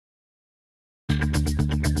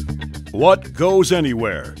What goes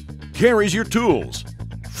anywhere, carries your tools,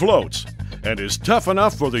 floats, and is tough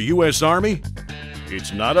enough for the U.S. Army?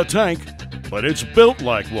 It's not a tank, but it's built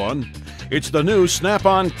like one. It's the new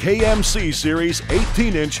Snap-on KMC Series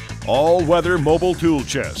 18-inch all-weather mobile tool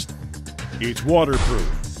chest. It's waterproof,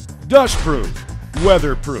 dustproof,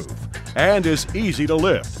 weatherproof, and is easy to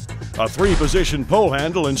lift. A 3-position pull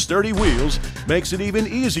handle and sturdy wheels makes it even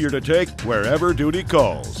easier to take wherever duty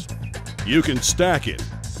calls. You can stack it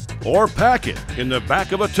or pack it in the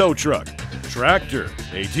back of a tow truck, tractor,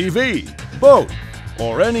 ATV, boat,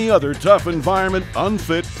 or any other tough environment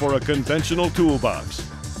unfit for a conventional toolbox.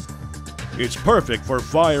 It's perfect for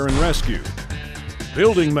fire and rescue,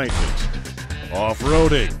 building maintenance,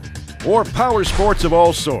 off-roading, or power sports of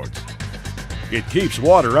all sorts. It keeps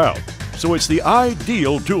water out, so it's the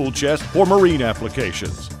ideal tool chest for marine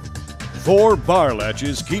applications. 4 bar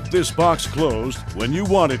latches keep this box closed when you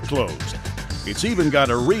want it closed. It's even got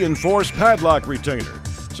a reinforced padlock retainer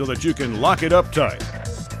so that you can lock it up tight.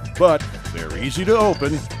 But they're easy to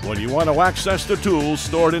open when you want to access the tools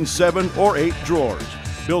stored in 7 or 8 drawers,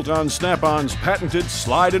 built on Snap-on's patented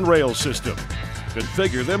slide and rail system.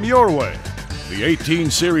 Configure them your way. The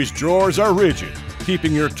 18 Series drawers are rigid,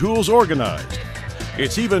 keeping your tools organized.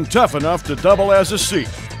 It's even tough enough to double as a seat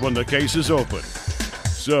when the case is open.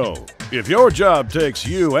 So, if your job takes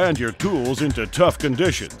you and your tools into tough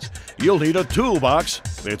conditions, you'll need a toolbox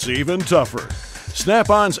that's even tougher.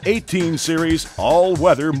 Snap-on's 18 Series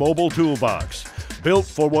all-weather mobile toolbox, built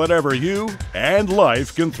for whatever you and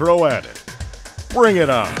life can throw at it. Bring it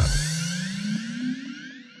on!